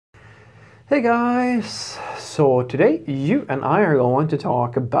Hey guys! So today you and I are going to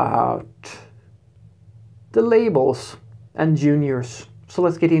talk about the labels and juniors. So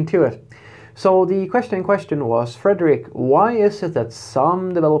let's get into it. So the question in question was, Frederick, why is it that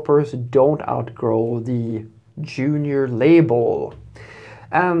some developers don't outgrow the junior label?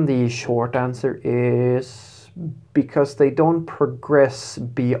 And the short answer is because they don't progress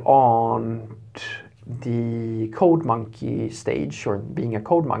beyond the code monkey stage or being a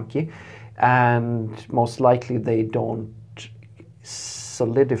code monkey, and most likely they don't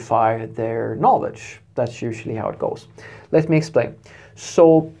solidify their knowledge. That's usually how it goes. Let me explain.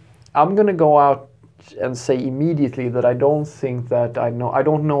 So I'm gonna go out and say immediately that I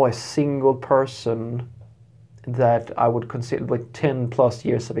don't know a single person that I would consider with 10 plus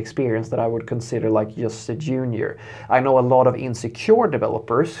years of experience that I would consider like just a junior. I know a lot of insecure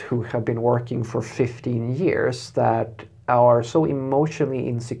developers who have been working for 15 years that are so emotionally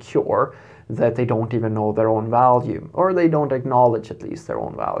insecure that they don't even know their own value, or they don't acknowledge at least their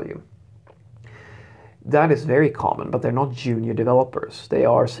own value. That is very common, but they're not junior developers. They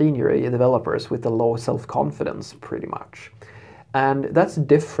are senior developers with a low self-confidence pretty much. And that's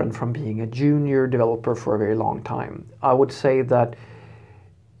different from being a junior developer for a very long time. I would say that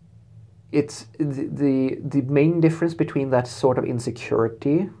it's the main difference between that sort of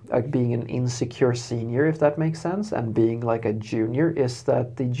insecurity, like being an insecure senior, if that makes sense, and being like a junior, is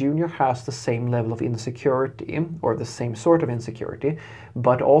that the junior has the same level of insecurity, or the same sort of insecurity,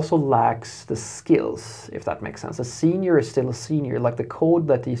 but also lacks the skills, if that makes sense. A senior is still a senior. Like the code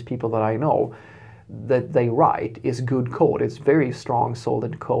that these people that I know that they write is good code. It's very strong,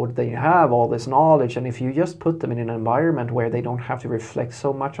 solid code. They have all this knowledge, and if you just put them in an environment where they don't have to reflect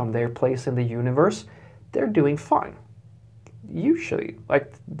so much on their place in the universe, they're doing fine. Usually,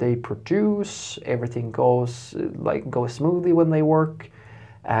 like they produce, everything goes smoothly when they work,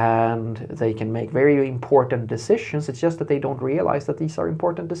 and they can make very important decisions. It's just that they don't realize that these are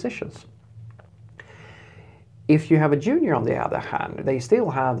important decisions. If you have a junior, on the other hand, they still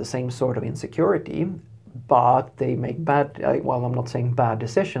have the same sort of insecurity, but they make well, I'm not saying bad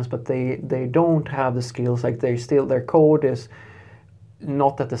decisions, but they don't have the skills, like their code is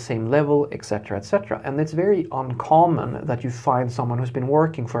not at the same level, etc., etc. And it's very uncommon that you find someone who's been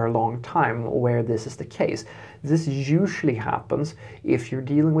working for a long time where this is the case. This usually happens if you're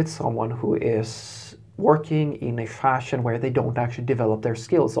dealing with someone who is working in a fashion where they don't actually develop their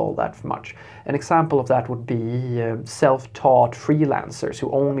skills all that much. An example of that would be self-taught freelancers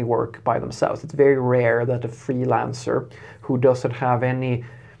who only work by themselves. It's very rare that a freelancer who doesn't have any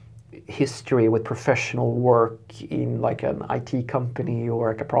history with professional work in like an IT company or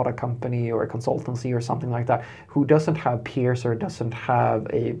like a product company or a consultancy or something like that, who doesn't have peers or doesn't have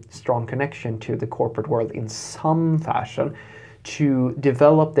a strong connection to the corporate world in some fashion, to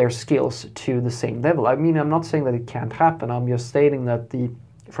develop their skills to the same level. I mean, I'm not saying that it can't happen. I'm just stating that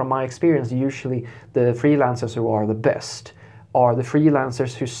from my experience, usually the freelancers who are the best are the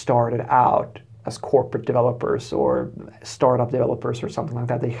freelancers who started out as corporate developers or startup developers or something like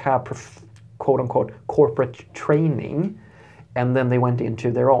that. They have quote-unquote corporate training, and then they went into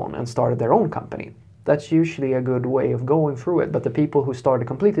their own and started their own company. That's usually a good way of going through it. But the people who started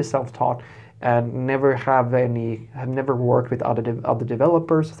completely self-taught and have never worked with other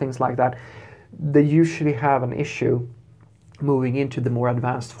developers, things like that, they usually have an issue moving into the more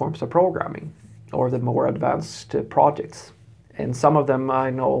advanced forms of programming or the more advanced projects. And some of them I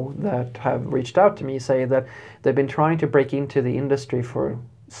know that have reached out to me say that they've been trying to break into the industry for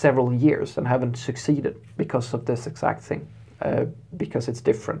several years and haven't succeeded because of this exact thing, because it's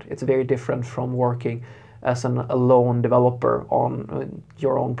different. It's very different from working as a lone developer on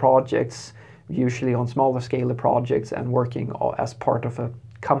your own projects, usually on smaller scale projects, and working as part of a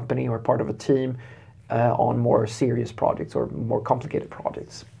company or part of a team on more serious projects or more complicated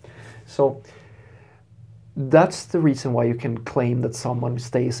projects. So that's the reason why you can claim that someone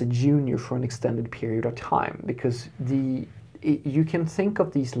stays a junior for an extended period of time, because you can think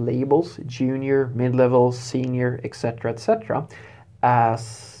of these labels, junior, mid-level, senior, etc.,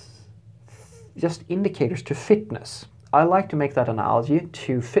 as just indicators to fitness. I like to make that analogy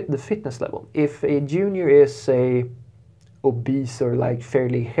to the fitness level. If a junior is a obese or like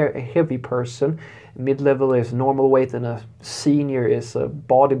fairly heavy person, mid-level is normal weight, and a senior is a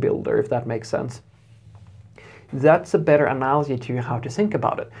bodybuilder, if that makes sense. That's a better analogy to how to think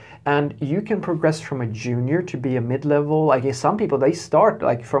about it. And you can progress from a junior to be a mid-level. I guess some people, they start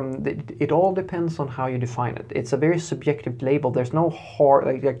like from, it all depends on how you define it. It's a very subjective label. There's no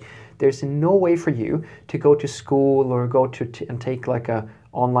hard, there's no way for you to go to school or go to and take like a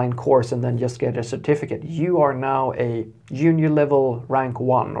online course and then just get a certificate. You are now a junior level rank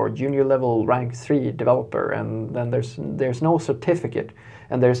 1 or junior level rank 3 developer, and then there's no certificate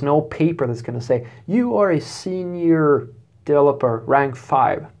and there's no paper that's going to say you are a senior developer rank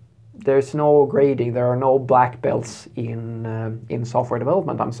 5. There's no grading. There are no black belts in software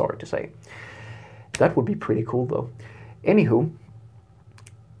development, I'm sorry to say. That would be pretty cool though. Anywho,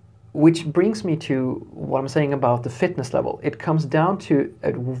 which brings me to what I'm saying about the fitness level. It comes down to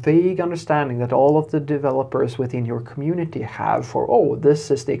a vague understanding that all of the developers within your community have for, oh, this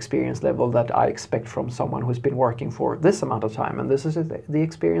is the experience level that I expect from someone who's been working for this amount of time, and this is the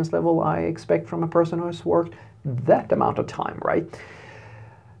experience level I expect from a person who has worked that amount of time, right?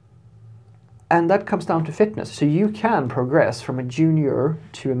 And that comes down to fitness. So you can progress from a junior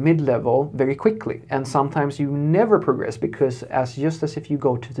to a mid-level very quickly. And sometimes you never progress because just as if you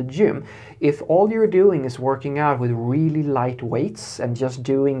go to the gym, if all you're doing is working out with really light weights and just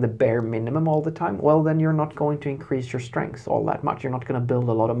doing the bare minimum all the time, well, then you're not going to increase your strength all that much. You're not going to build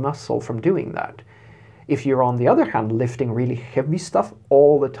a lot of muscle from doing that. If you're, on the other hand, lifting really heavy stuff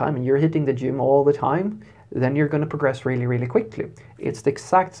all the time and you're hitting the gym all the time, then you're going to progress really, really quickly. It's the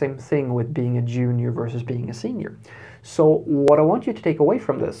exact same thing with being a junior versus being a senior. So what I want you to take away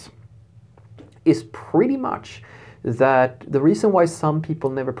from this is pretty much that the reason why some people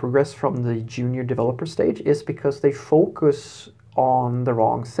never progress from the junior developer stage is because they focus on the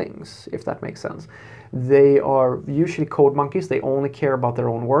wrong things, if that makes sense. They are usually code monkeys. They only care about their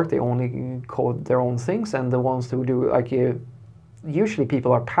own work. They only code their own things, and the ones who do, like, usually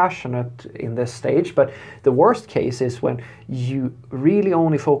people are passionate in this stage, but the worst case is when you really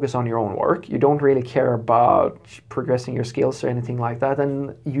only focus on your own work, you don't really care about progressing your skills or anything like that,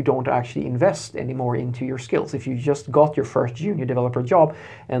 and you don't actually invest anymore into your skills. If you just got your first junior developer job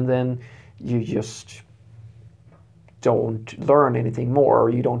and then you just don't learn anything more,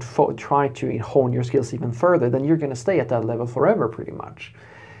 or you don't try to hone your skills even further, then you're going to stay at that level forever pretty much.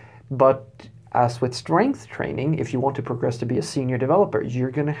 But as with strength training, if you want to progress to be a senior developer,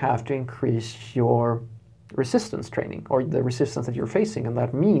 you're going to have to increase your resistance training, or the resistance that you're facing, and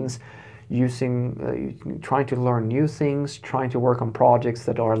that means trying to learn new things, trying to work on projects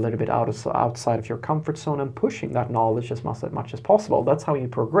that are a little bit outside of your comfort zone, and pushing that knowledge as much as possible. That's how you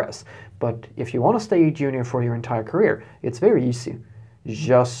progress. But if you want to stay a junior for your entire career, it's very easy.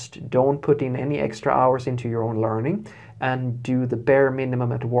 Just don't put in any extra hours into your own learning and do the bare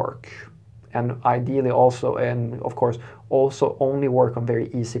minimum at work. And ideally also, and of course, also only work on very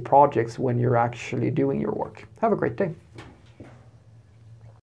easy projects when you're actually doing your work. Have a great day.